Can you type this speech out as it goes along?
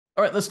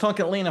All right, let's talk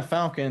Atlanta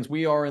Falcons.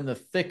 We are in the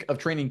thick of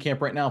training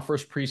camp right now.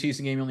 First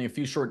preseason game only a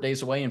few short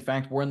days away. In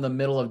fact, we're in the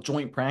middle of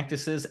joint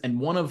practices, and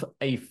one of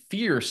a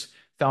fierce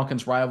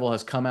Falcons rival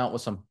has come out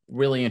with some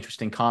really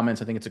interesting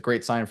comments. I think it's a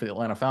great sign for the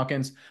Atlanta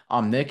Falcons.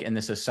 I'm Nick, and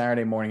this is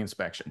Saturday Morning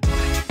Inspection.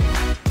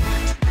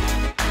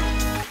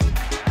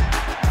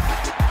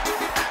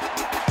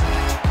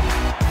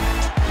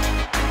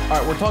 All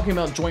right, we're talking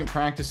about joint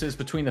practices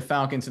between the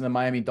Falcons and the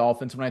Miami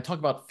Dolphins. When I talk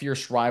about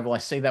fierce rival, I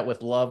say that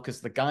with love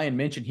because the guy I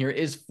mentioned here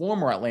is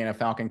former Atlanta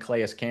Falcon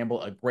Calais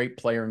Campbell, a great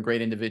player and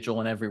great individual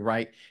in every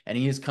right. And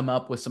he has come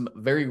up with some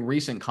very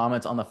recent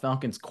comments on the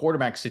Falcons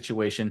quarterback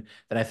situation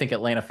that I think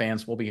Atlanta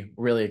fans will be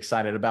really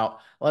excited about.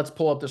 Let's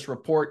pull up this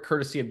report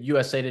courtesy of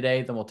USA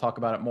Today, then we'll talk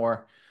about it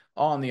more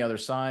on the other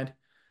side.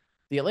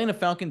 The Atlanta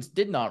Falcons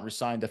did not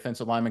resign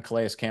defensive lineman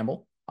Calais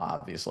Campbell,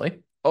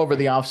 obviously, over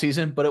the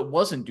offseason, but it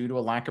wasn't due to a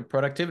lack of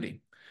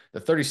productivity. The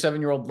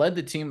 37-year-old led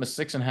the team with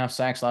 6.5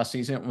 sacks last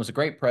season and was a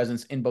great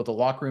presence in both the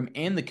locker room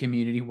and the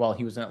community while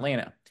he was in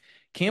Atlanta.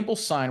 Campbell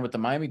signed with the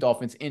Miami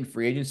Dolphins in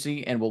free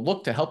agency and will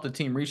look to help the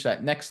team reach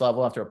that next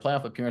level after a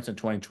playoff appearance in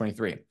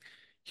 2023.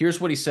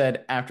 Here's what he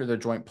said after their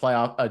joint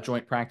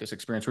practice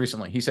experience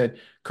recently. He said,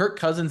 Kirk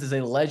Cousins is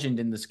a legend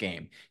in this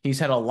game. He's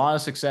had a lot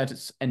of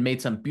success and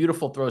made some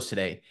beautiful throws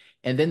today.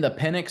 And then the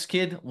Penix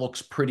kid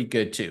looks pretty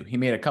good too. He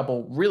made a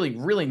couple really,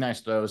 really nice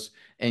throws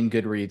and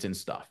good reads and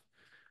stuff.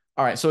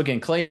 All right, so again,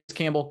 Calais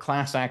Campbell,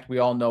 class act. We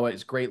all know it.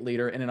 He's a great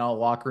leader in and out of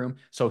the locker room.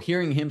 So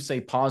hearing him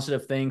say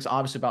positive things,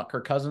 obviously about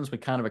Kirk Cousins, we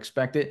kind of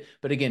expect it.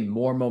 But again,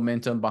 more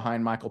momentum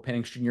behind Michael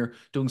Penix Jr.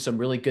 doing some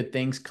really good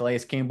things. Calais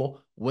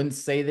Campbell wouldn't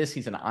say this.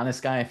 He's an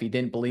honest guy if he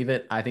didn't believe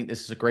it. I think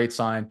this is a great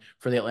sign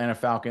for the Atlanta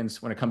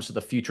Falcons when it comes to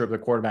the future of the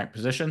quarterback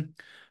position.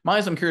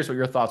 Miles, I'm curious what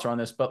your thoughts are on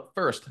this. But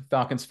first,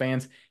 Falcons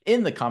fans,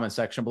 in the comment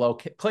section below,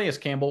 Calais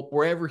Campbell,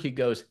 wherever he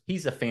goes,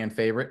 he's a fan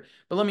favorite.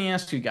 But let me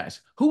ask you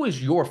guys, who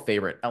is your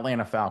favorite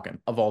Atlanta Falcon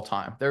of all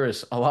time? There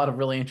is a lot of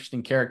really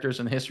interesting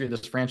characters in the history of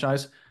this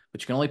franchise,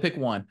 but you can only pick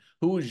one.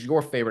 Who is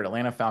your favorite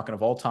Atlanta Falcon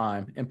of all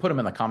time? And put them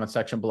in the comment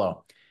section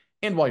below.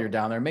 And while you're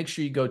down there, make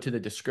sure you go to the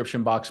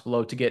description box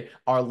below to get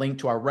our link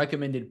to our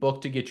recommended book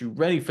to get you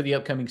ready for the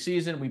upcoming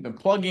season. We've been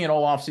plugging it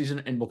all off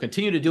season and we'll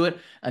continue to do it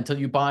until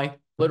you buy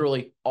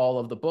literally all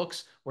of the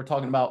books. We're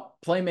talking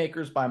about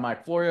Playmakers by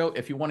Mike Florio.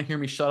 If you want to hear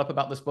me shut up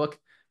about this book,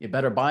 you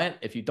better buy it.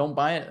 If you don't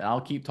buy it, I'll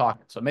keep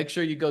talking. So make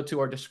sure you go to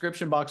our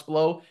description box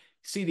below,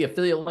 see the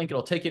affiliate link.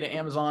 It'll take you to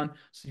Amazon.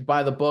 So you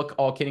buy the book,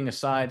 all kidding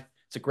aside.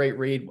 It's a great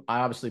read. I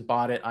obviously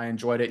bought it. I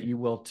enjoyed it. You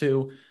will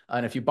too.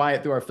 And if you buy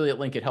it through our affiliate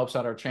link, it helps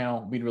out our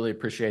channel. We'd really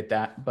appreciate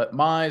that. But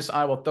Mize,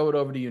 I will throw it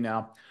over to you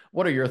now.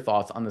 What are your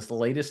thoughts on this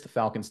latest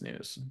Falcons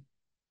news?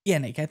 Yeah,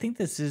 Nick, I think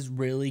this is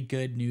really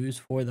good news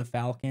for the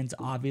Falcons.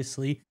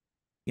 Obviously,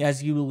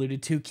 as you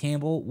alluded to,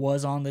 Campbell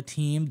was on the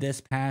team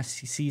this past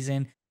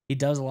season. He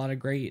does a lot of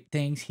great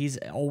things. He's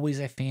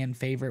always a fan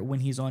favorite when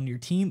he's on your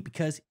team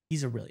because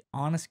he's a really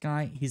honest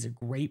guy. He's a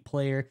great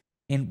player.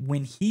 And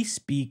when he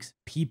speaks,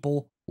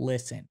 people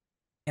listen.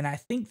 And I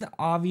think the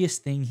obvious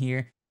thing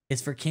here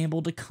is for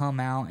Campbell to come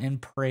out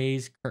and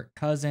praise Kirk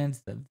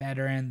Cousins, the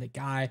veteran, the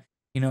guy,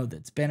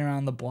 that's been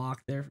around the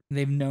block.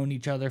 They've known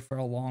each other for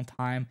a long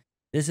time.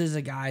 This is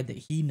a guy that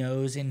he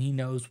knows and he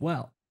knows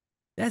well.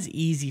 That's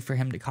easy for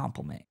him to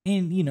compliment.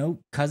 And,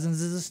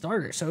 Cousins is a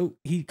starter. So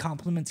he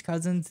compliments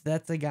Cousins.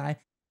 That's a guy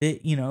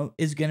that,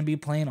 is going to be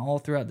playing all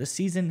throughout the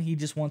season. He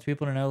just wants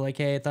people to know, like,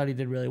 hey, I thought he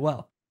did really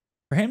well.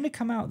 For him to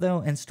come out, though,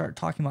 and start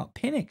talking about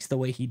Penix the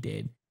way he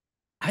did,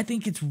 I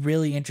think it's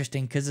really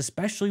interesting because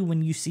especially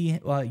when you see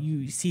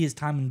his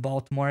time in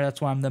Baltimore, that's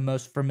why I'm the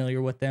most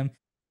familiar with them.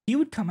 He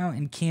would come out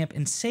in camp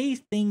and say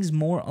things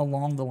more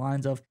along the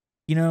lines of,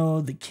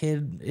 the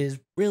kid is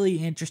really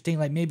interesting.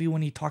 Like maybe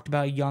when he talked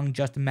about young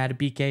Justin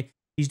Madubuike,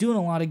 he's doing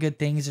a lot of good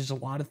things. There's a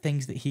lot of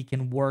things that he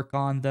can work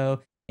on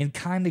though, and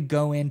kind of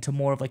go into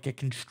more of like a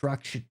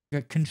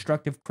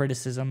constructive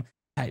criticism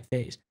type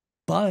phase.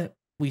 But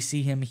we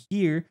see him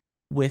here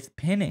with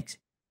Penix.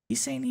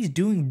 He's saying he's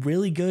doing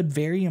really good,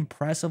 very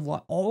impressive,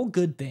 all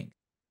good things.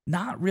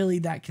 Not really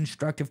that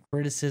constructive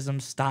criticism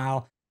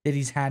style that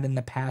he's had in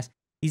the past.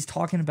 He's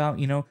talking about,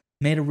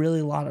 made a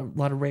really lot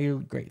of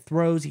really great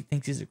throws. He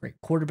thinks he's a great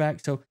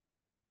quarterback. So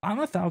I'm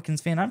a Falcons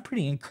fan. I'm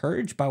pretty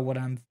encouraged by what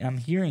I'm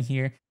hearing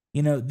here.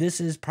 This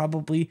is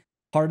probably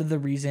part of the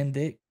reason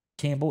that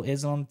Campbell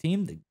is on the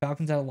team. The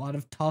Falcons had a lot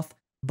of tough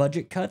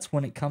budget cuts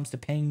when it comes to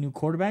paying new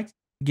quarterbacks,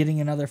 getting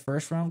another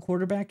first-round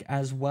quarterback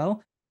as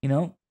well.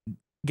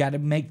 Got to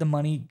make the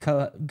money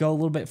go a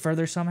little bit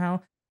further somehow.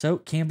 So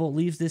Campbell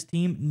leaves this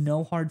team.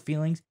 No hard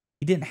feelings.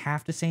 He didn't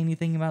have to say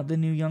anything about the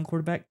new young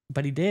quarterback,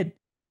 but he did.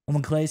 And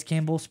when Calais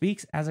Campbell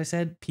speaks, as I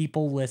said,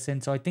 people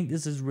listen. So I think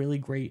this is really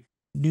great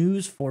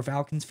news for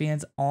Falcons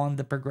fans on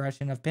the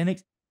progression of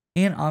Penix.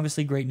 And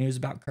obviously great news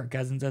about Kirk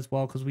Cousins as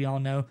well, because we all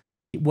know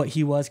what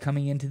he was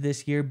coming into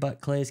this year.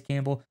 But Calais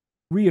Campbell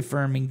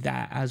reaffirming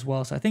that as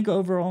well. So I think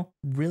overall,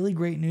 really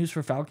great news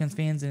for Falcons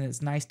fans. And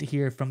it's nice to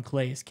hear from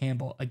Calais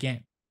Campbell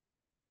again.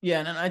 Yeah,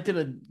 and I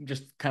did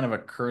just kind of a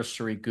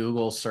cursory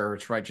Google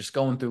search, right? Just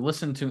going through,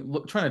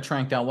 trying to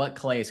track down what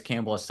Calais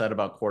Campbell has said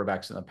about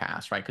quarterbacks in the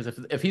past, right?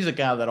 Because if he's a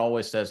guy that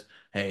always says,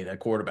 "Hey, that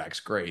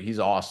quarterback's great, he's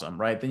awesome,"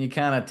 right? Then you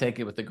kind of take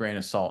it with a grain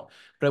of salt.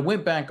 But I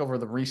went back over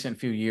the recent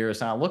few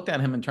years and I looked at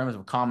him in terms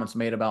of comments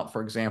made about,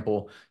 for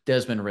example,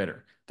 Desmond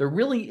Ridder. There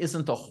really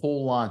isn't a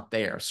whole lot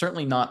there.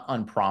 Certainly not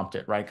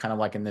unprompted, right? Kind of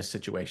like in this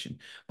situation.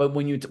 But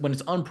when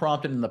it's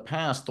unprompted in the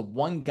past, the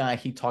one guy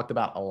he talked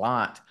about a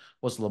lot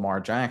was Lamar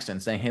Jackson,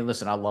 saying, "Hey,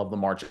 listen, I love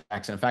Lamar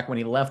Jackson." In fact, when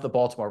he left the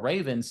Baltimore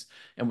Ravens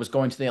and was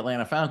going to the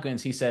Atlanta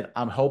Falcons, he said,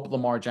 "I hope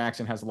Lamar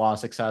Jackson has a lot of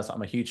success.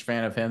 I'm a huge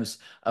fan of him.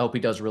 I hope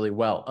he does really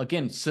well."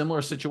 Again,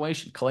 similar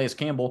situation. Calais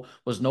Campbell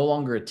was no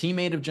longer a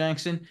teammate of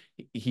Jackson.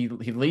 He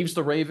leaves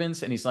the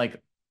Ravens and he's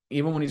like,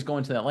 even when he's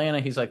going to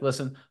Atlanta, he's like,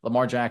 "Listen,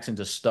 Lamar Jackson's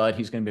a stud.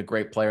 He's going to be a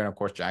great player." And of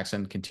course,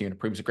 Jackson continued to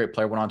prove he's a great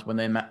player, went on to win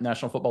the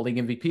National Football League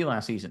MVP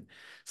last season.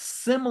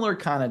 Similar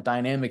kind of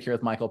dynamic here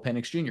with Michael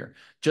Penix Jr.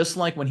 Just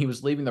like when he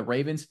was leaving the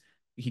Ravens,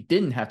 he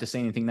didn't have to say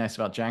anything nice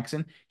about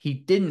Jackson. He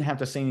didn't have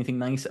to say anything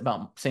nice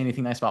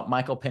about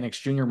Michael Penix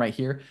Jr. right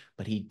here,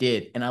 but he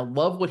did. And I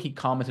love what he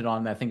commented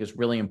on that I think is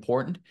really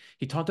important.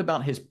 He talked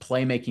about his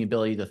playmaking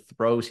ability, the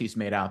throws he's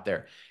made out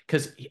there.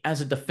 Because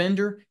as a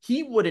defender,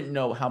 he wouldn't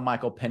know how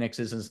Michael Penix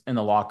is in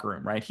the locker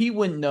room, right? He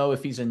wouldn't know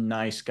if he's a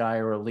nice guy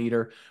or a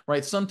leader,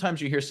 right?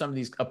 Sometimes you hear some of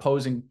these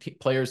opposing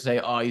players say,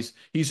 "Oh,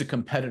 he's a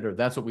competitor.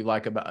 That's what we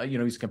like about,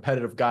 he's a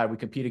competitive guy. We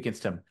compete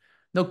against him."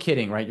 No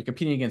kidding, right? You're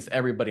competing against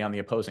everybody on the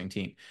opposing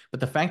team. But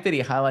the fact that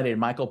he highlighted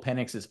Michael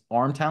Penix's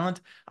arm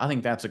talent, I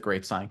think that's a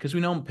great sign because we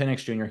know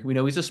Penix Jr. We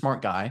know he's a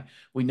smart guy.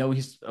 We know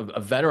he's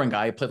a veteran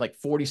guy. He played like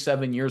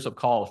 47 years of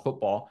college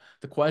football.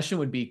 The question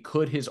would be,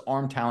 could his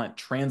arm talent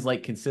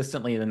translate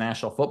consistently in the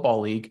National Football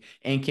League?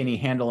 And can he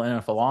handle an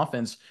NFL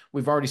offense?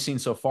 We've already seen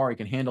so far he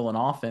can handle an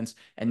offense.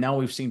 And now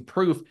we've seen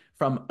proof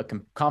from a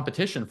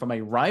competition, from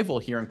a rival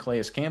here in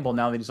Calais Campbell,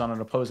 now that he's on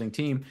an opposing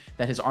team,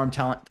 that his arm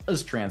talent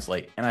does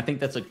translate. And I think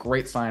that's a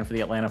great sign for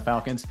the Atlanta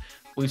Falcons.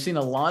 We've seen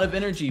a lot of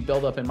energy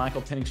build up in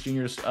Michael Penix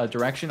Jr.'s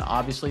direction.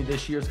 Obviously,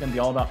 this year is going to be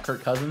all about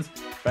Kirk Cousins,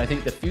 but I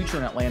think the future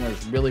in Atlanta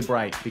is really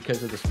bright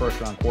because of this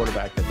first-round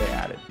quarterback that they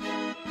added.